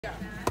She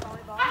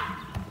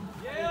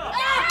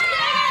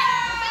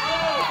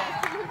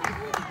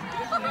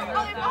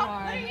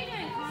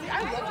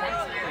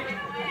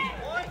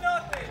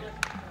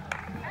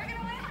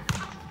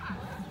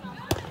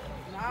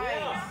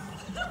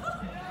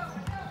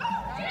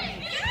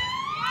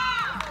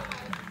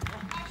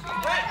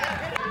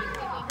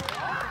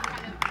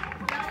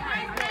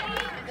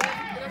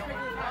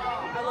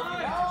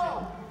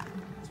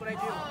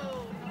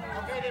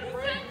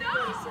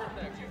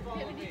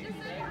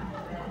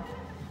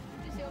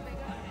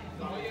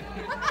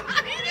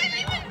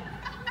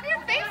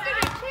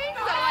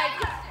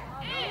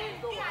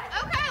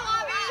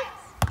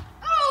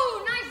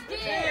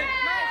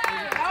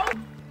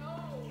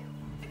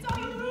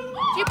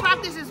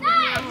practices with me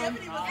at home.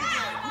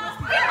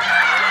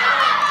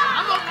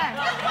 I'm okay.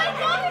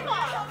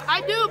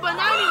 I do, but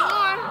not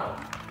anymore.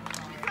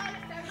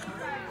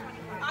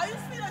 I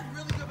used to be like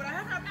really good, but I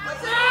haven't had high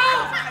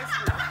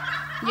school.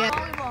 Yeah.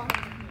 Volleyball.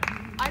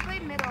 I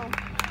played middle.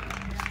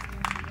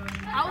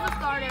 I was a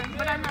starter,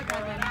 but I'm not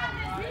that good.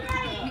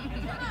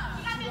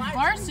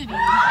 Varsity.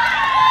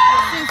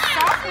 Since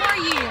sophomore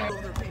year.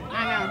 I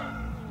know.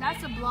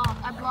 That's a block.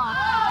 I blocked.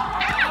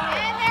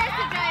 And there's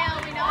the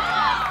J.O. We know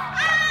it.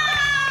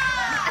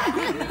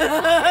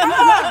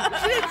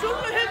 She did 2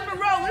 hits in a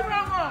row. Leave her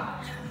alone.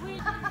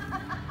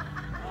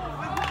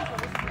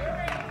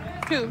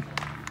 Who?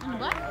 In the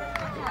black?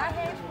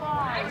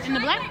 In the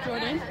black,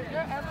 Jordan?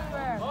 They're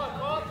everywhere. Oh,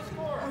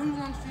 he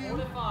wants to you?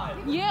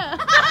 Yeah.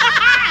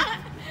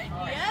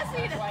 Yes,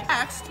 he does.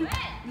 Asked. You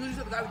just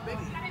said the guy was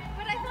biggie.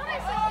 But I thought I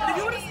said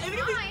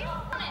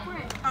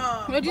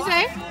What'd you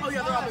say? Oh,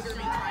 yeah, they're all bigger than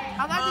me. I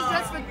got this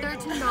dress for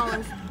 $13.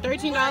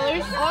 $13?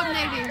 Old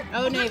Navy.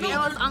 Old Navy. It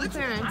was on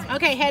clearance.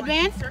 Okay,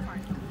 headband?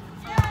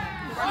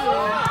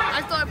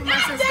 I stole it from my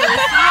sisters.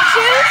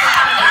 Shoes?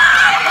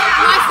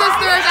 My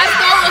sisters, I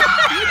stole it.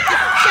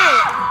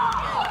 Shirt.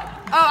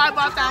 Oh, I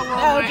bought that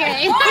one.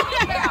 Okay.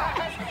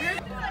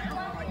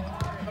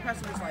 My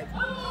pastor was like,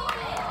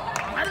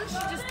 why doesn't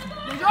she just...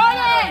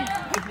 Jordan!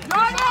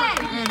 Jordan!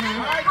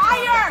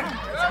 Higher!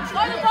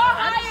 Go the ball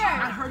higher!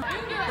 I heard,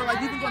 but like,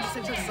 we've been going to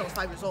St. Church since I was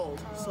 5 years old.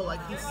 So like,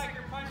 he's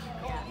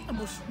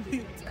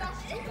emotionally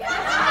attached. He's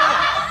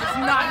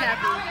not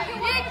happy.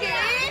 Nikki,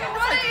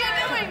 what are you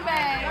doing,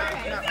 babe?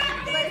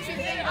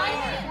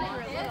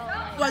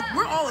 Like,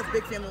 we're all a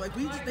big family. Like,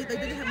 they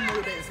didn't have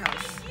Mother Day at his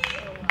house.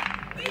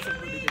 Like, it's a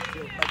really big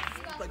deal.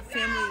 Like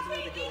family is a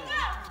really big deal.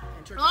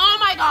 In church. Oh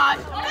my God!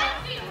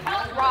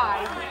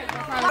 Right.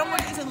 I don't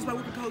want to say this by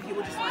Whoopie Kogi,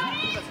 which is like,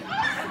 because so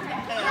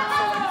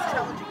like, it's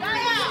challenging.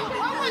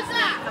 What was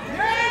that?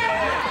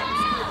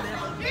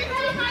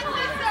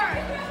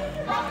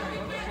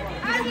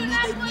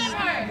 They need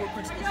more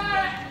principles.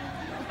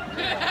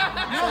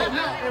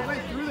 No, it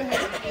went through the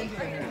head and into the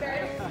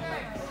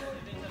head.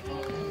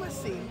 Let's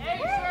see.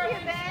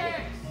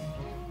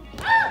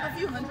 A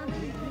few hundred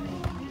maybe.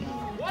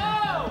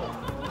 Whoa!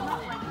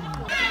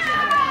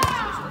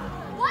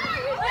 What are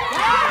you doing?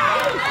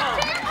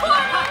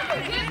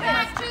 Get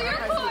back to your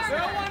court!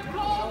 Someone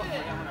called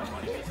it!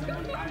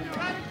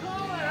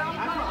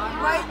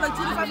 Right, like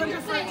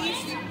 2,500 for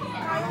each.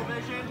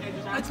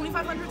 Like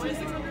 2,500,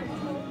 2,600.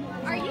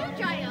 Are you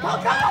giant? Go!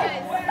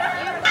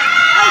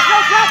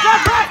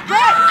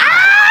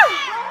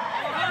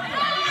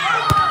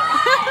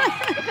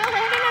 If you're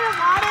landing in the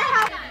water,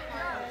 how?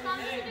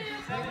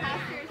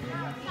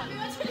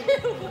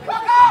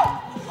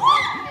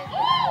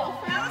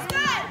 That was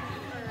good!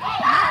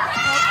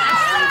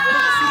 Actually,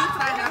 the students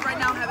that I have right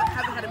now haven't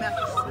had a math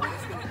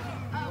class.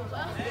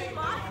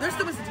 They're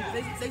still missing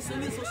teachers. They still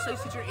need a social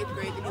studies teacher in 8th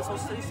grade, they need a social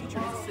studies teacher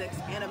in 6th,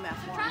 and a math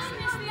teacher in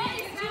 6th.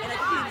 And I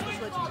think they need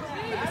special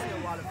education. They're missing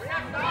a lot of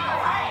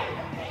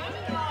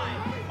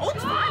Oh,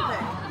 it's fine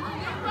then.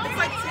 It's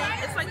like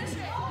 10, it's like,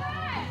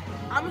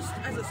 I'm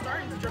as a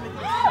starting teacher, I'm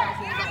making $2,000.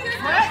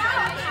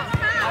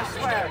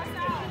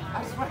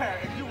 I swear,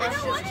 if you watch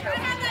this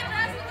challenge,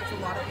 it's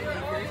a lot of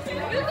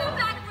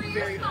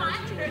very hard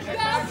situations. Go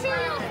to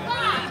your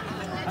spot!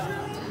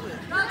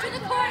 Go to the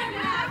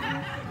quarterback!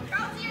 Go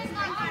to your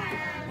spot!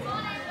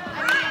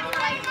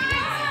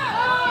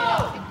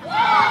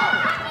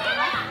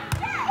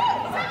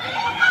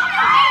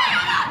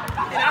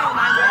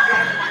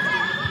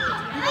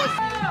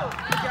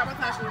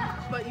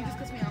 But you just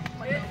piss me off.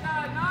 Like, It's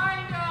 9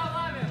 to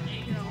 11.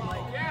 you know,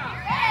 like, Yeah.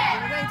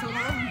 every day until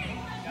 11.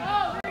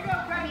 Oh, there you go,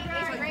 Craig.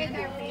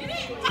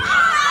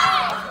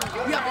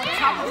 Yeah, on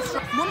top of the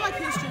structure. One of my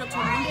kids straight up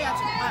told me, one day I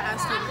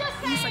asked him,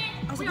 he's like,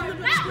 I was like, what are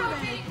you doing school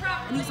today?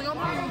 And he's like, oh,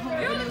 I'm going home.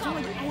 And it was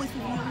only like, always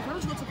thinking, why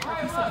don't you go to the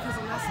park? He said,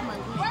 because the last time I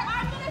went,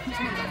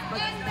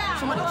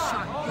 somebody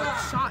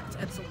shot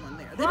at someone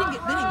there. They didn't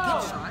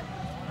get shot.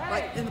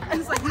 Like, and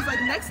he's like,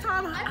 next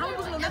time, how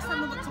was the next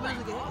time somebody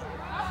would get hit?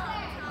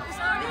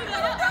 I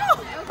don't know.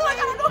 Like, I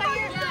don't know how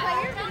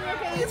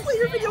you play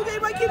your video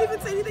game. I can't even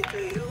say anything to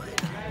you.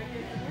 Like,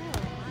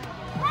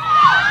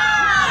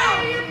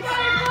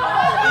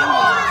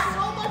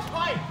 so much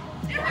fight.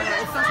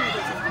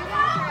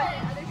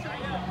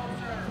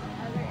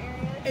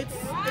 It's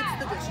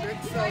the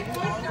district, so it's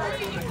all the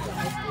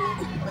high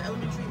school.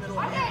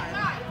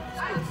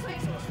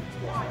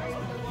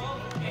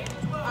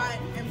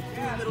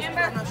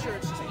 sure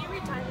it's just. Can you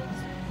read timings?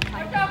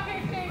 Let's go,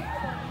 KC.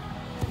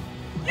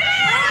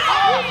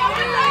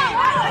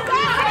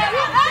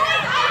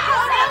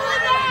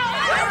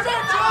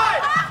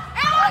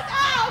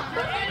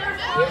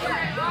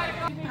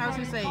 I was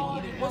gonna say,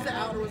 was it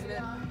out or was it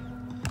in?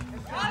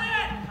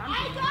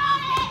 I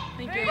got it!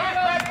 Thank you.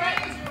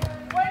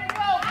 Way to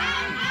go,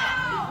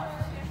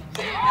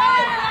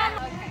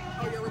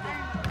 Oh yeah,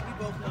 we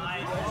both know.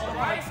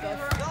 Hard stuff.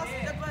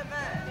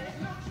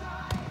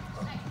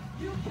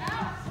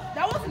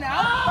 That wasn't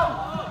out.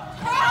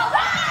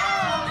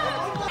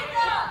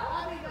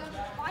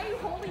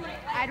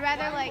 I'd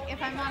rather, like,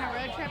 if I'm on a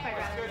road trip, I'd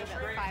rather leave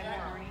at 5 in the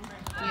morning.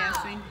 Yeah,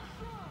 see.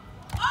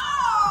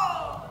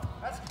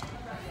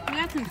 We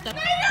got some stuff.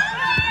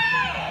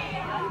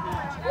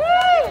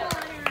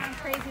 Around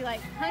crazy,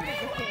 like,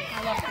 hundreds of kids.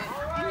 I loved it.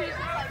 And he's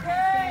just, like,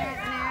 standing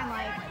there and,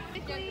 like,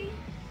 typically,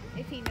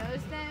 if he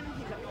knows them,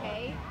 he's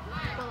okay.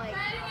 But, like,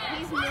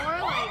 he's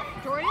more, like,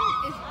 Jordan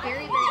is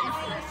very, very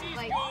interested.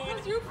 Like, he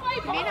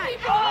may not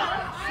seem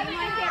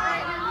like it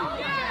right now.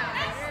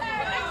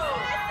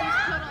 He's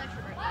total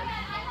introvert. Like,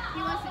 he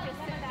wants to just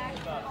sit back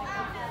and, like,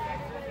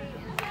 everybody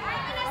and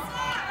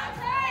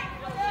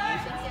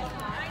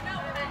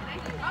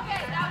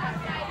okay, that was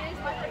nice. It is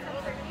my first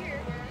over here.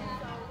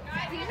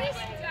 He's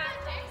just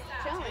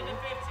chilling.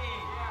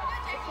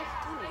 It's just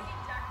funny.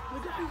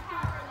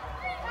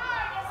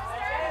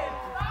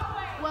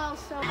 Well,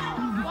 so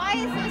why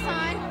is this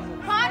on?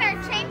 Connor,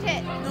 change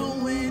it. The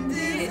wind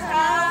is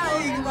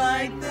high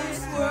like the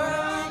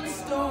swirling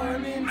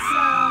storm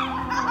inside.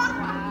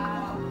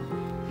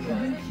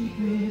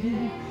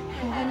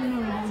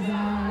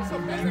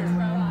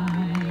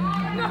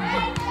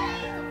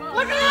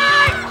 Look at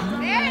that!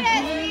 There it is.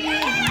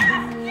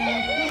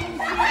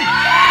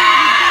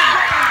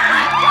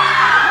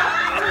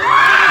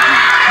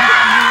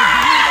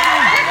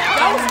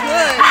 That was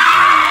good.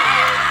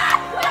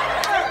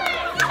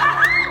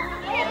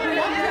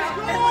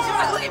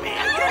 Look at me.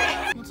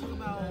 We'll talk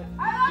about.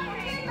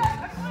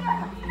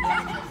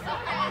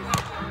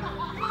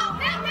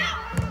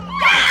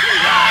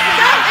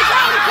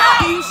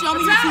 Can you show me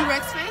your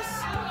T-Rex face?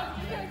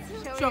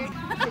 Show me.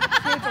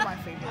 Hands are my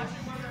favorite.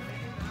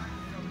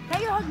 Can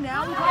you hug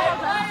now? We talk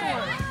about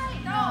dinosaurs.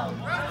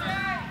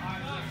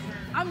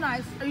 I'm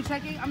nice. Are you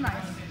checking? I'm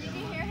nice. Did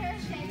you hear her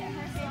say that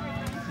her favorite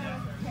dinosaur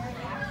was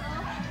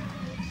pterodactyl?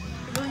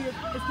 Really, it's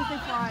because they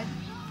fly.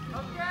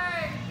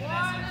 Okay, 1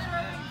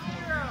 serving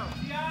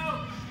 0.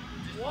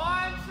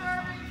 One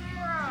serving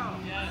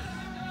 0. Yes.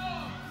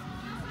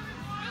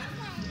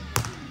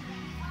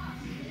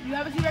 You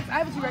have a T-Rex? I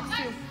have a T-Rex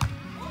too.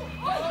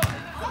 I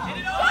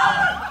think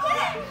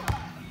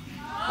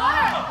I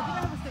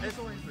have a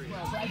Stegosaurus as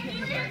well, but I can't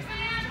remember.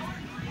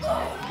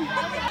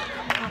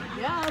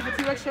 Yeah, if a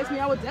T-Rex chased me,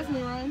 I would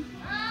definitely run.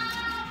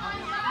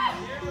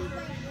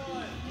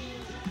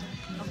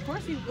 Of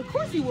course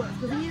he was,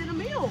 because he needed a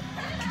meal.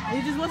 And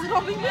he just wasn't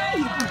gonna be me.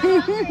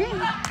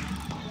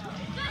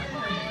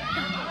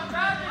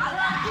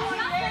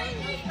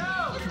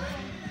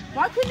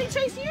 Why couldn't he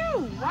chase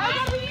you? Why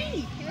gotta be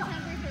me? He was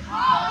hungry for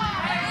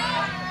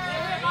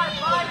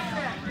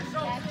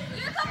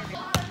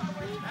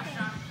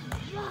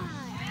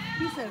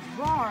He says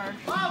roar.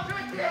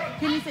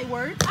 Can you say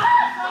word?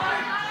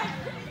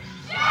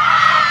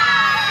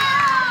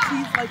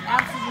 He's like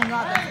absolutely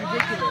not. That's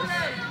ridiculous.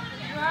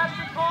 You have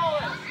to call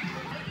it.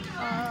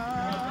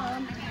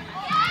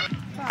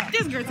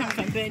 This girl sounds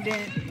like that,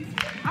 Dan.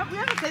 We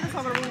haven't played this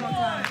song in a really long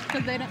time.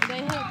 Because they hate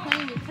playing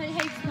it. They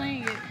hate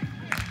playing it.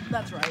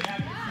 That's right.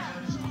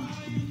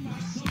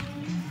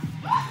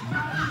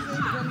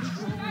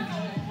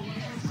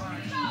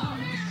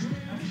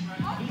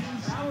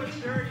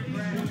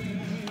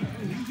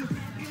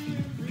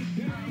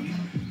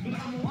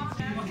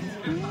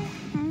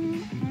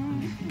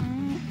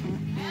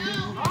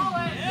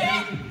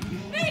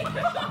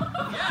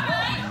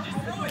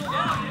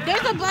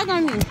 There's a bug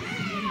on me.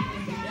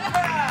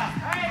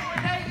 Hey,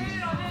 we're taking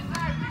it on this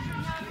side. We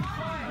should not be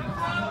playing.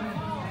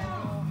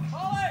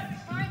 Hold it.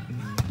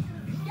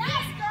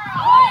 Yes, girl!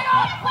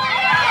 Why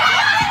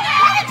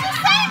did you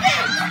save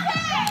it?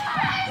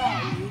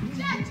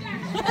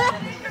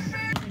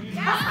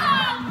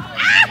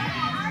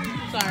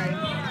 Sorry.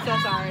 So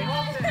sorry.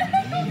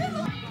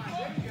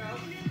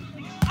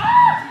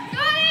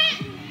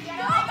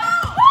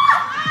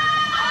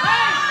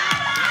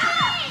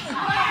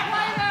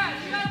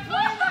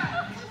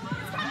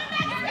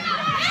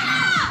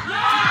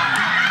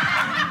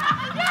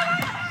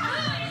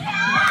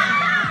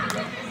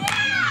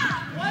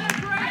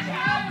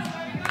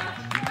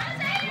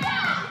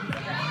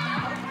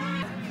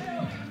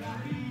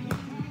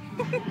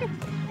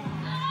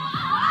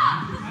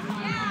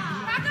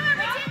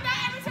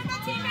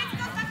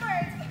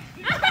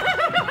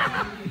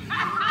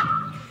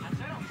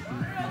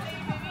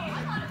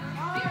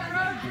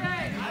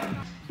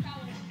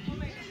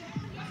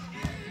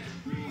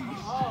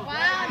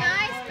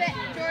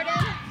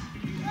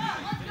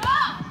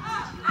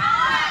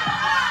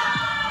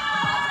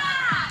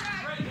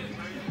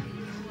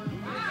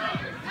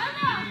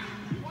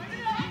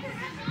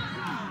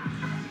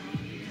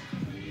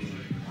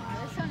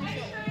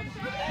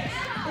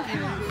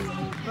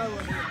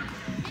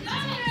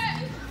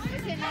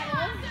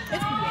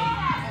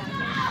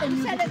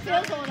 Mom said it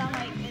feels old. I'm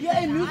like, Yeah,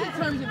 in music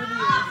terms it really is.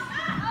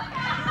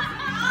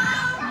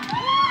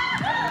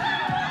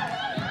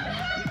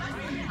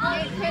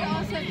 it could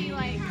also be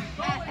like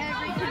at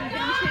every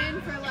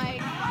convention for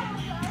like.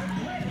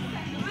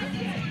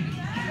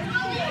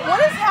 What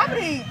is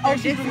happening? Oh,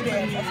 she's doing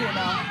dance. I see it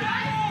now.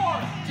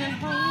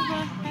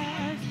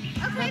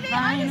 Okay, they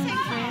are the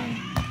same song.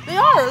 They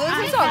are. They're the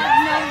same song.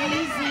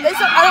 They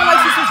said I don't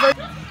like Sister's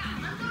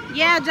version.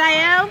 Yeah,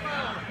 Jael.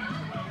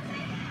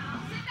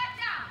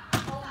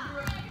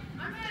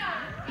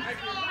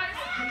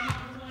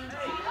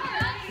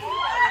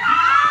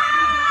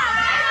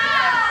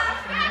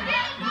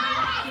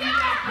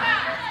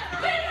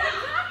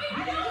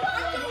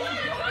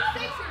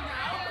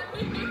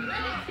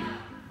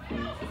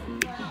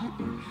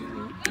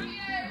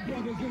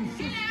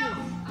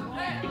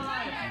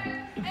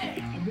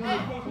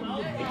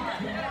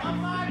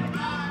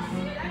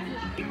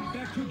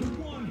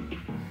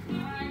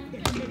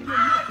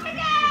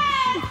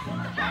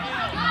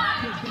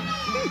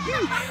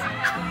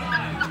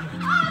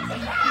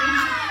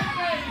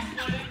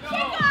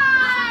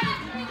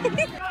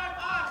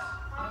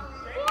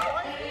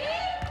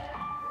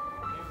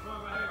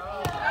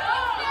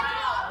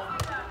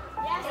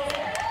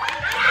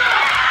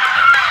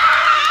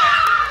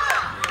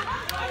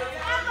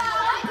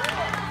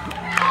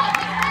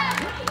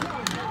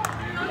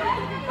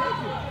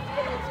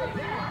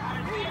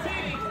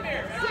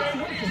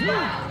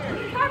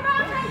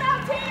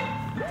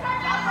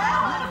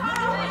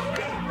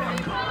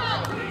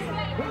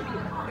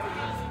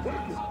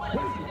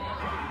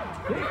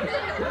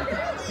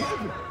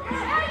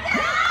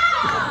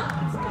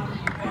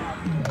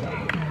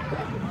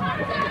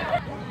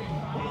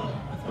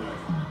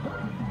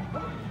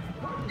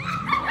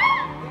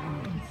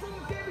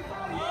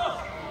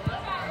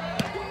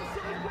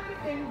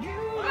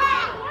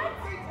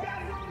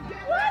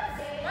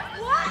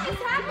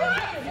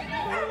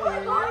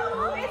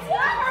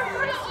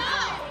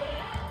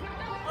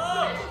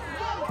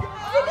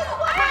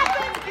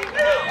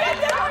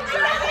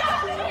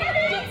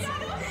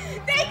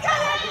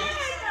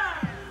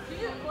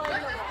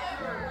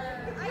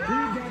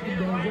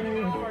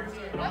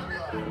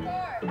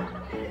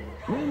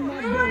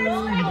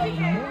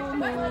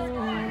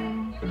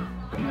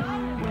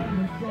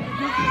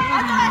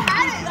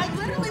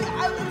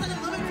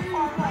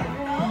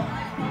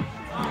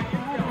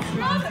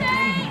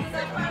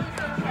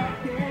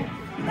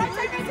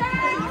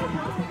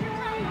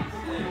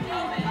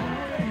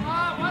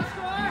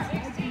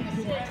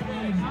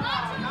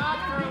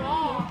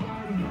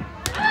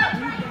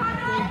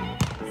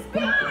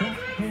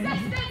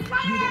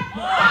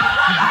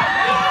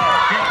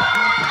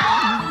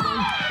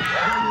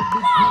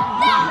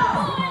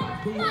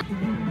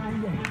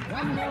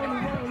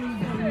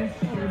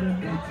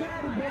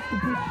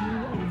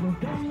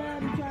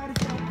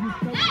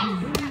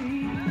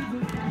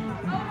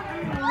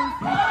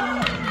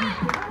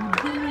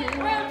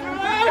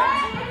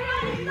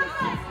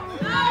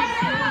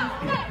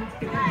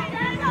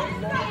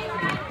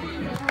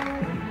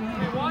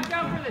 Watch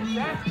out for the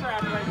death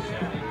trap right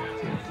there.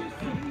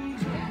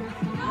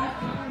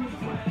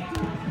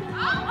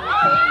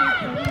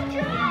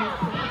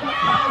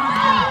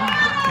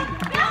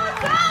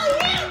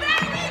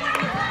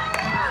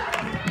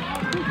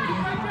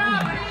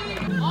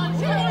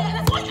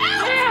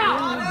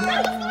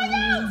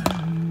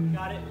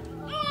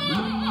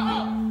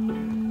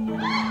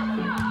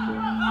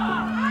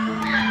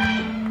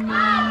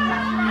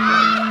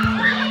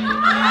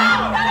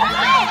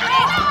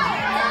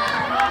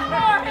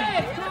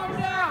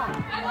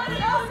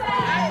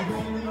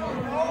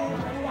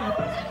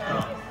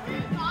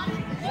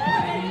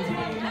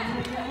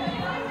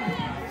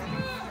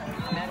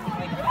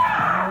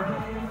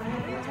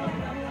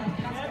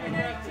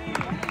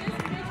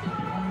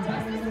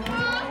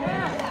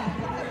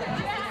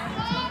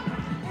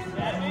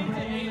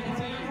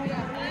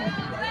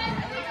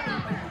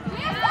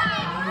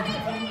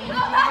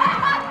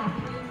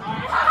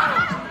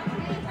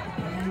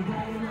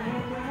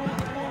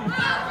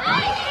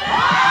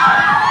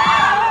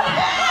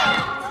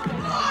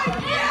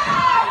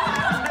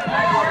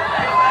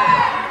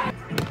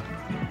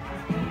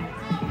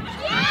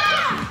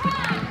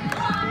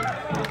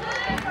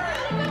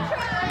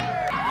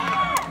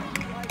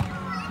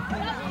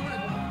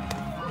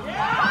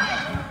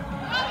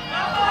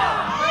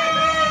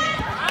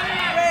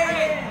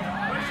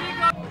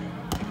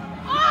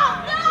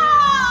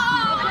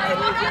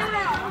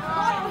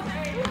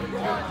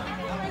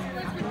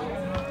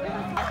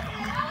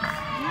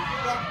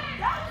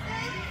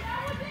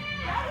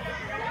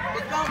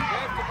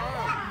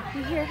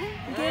 You hear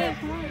him? Gabe,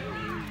 come on.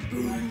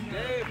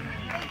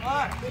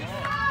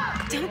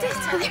 Don't they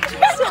tell you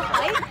so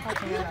late?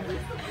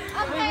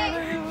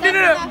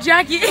 No,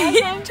 Jackie.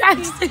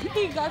 Jackson.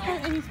 He got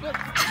them and he split.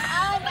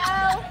 Oh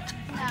no.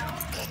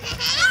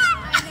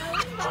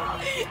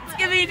 It's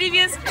giving me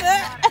devious.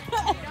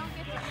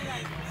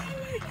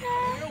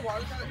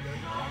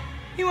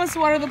 He wants to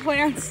water the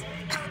plants.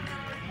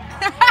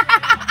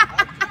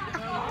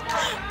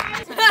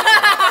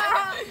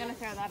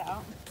 throw that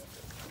out.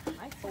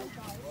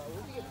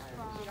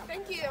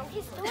 Thank you.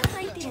 His phone's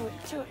right there.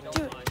 Do it.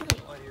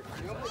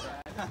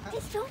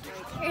 His phone's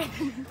right there.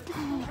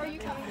 Are you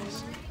coming?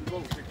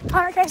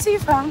 Connor, can I see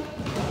your phone?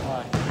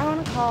 I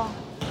want to call.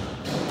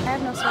 I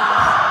have no service.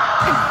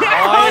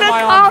 Why am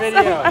I on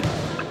video?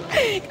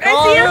 Can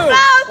I see your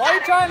phone? Why are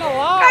you trying to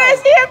lie? Can I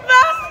see your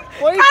phone?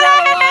 Why are you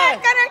trying to lie?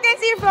 Connor, can I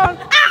see your phone?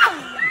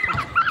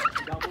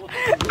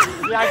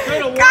 Yeah, I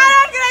could have warned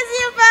Connor, can I see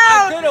your I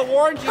phone? could have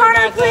warned you Connor,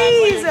 about that, but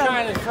please. you're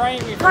trying to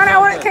frame me for Connor,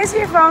 something. can I see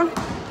your phone?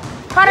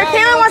 Connor, Yeah,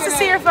 Caitlin I'm wants to looking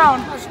see at- your phone.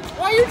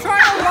 Why are you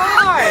trying to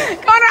lie?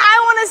 Connor, I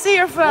want to see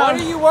your phone. What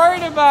are you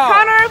worried about?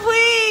 Connor,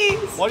 please.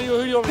 Who do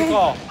you want me to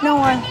call? No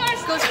one.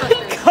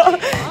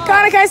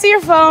 Connor, can I see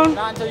your phone?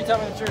 Not until you tell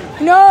me the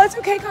truth. No, it's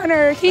okay,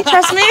 Connor. Can you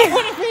trust me?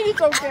 What do you mean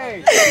it's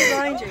okay?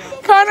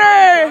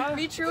 Connor.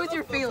 Be true with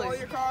your feelings.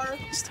 Your car.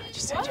 Just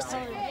do it.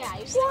 Yeah,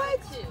 you what?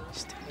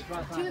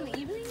 Two in the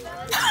evening?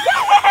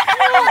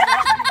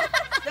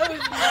 That was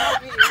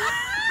not me.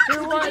 Who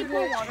was it?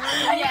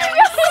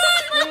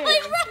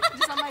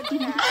 Just on my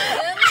back.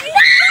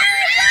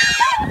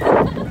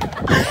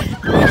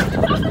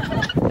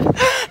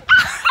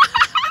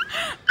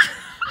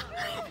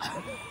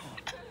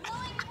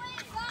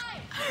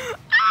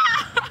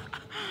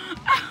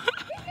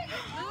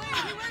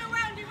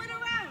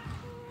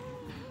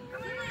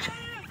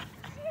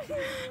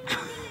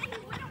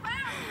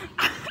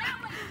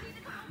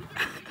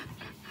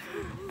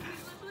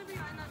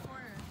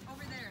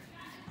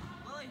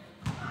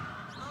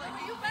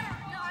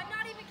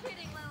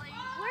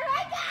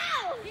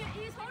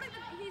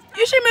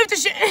 You should move to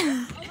shit.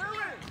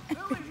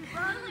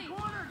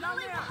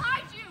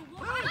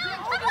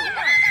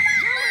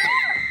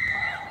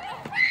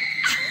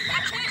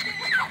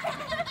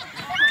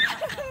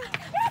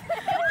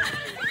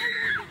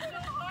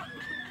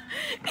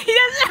 He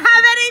doesn't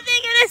have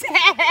anything in his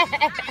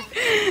head.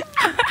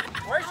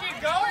 Where's she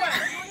going?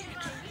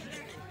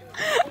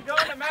 You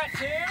going to Matt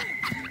too?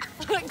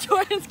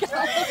 Jordan's going.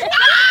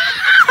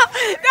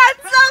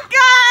 That's so good.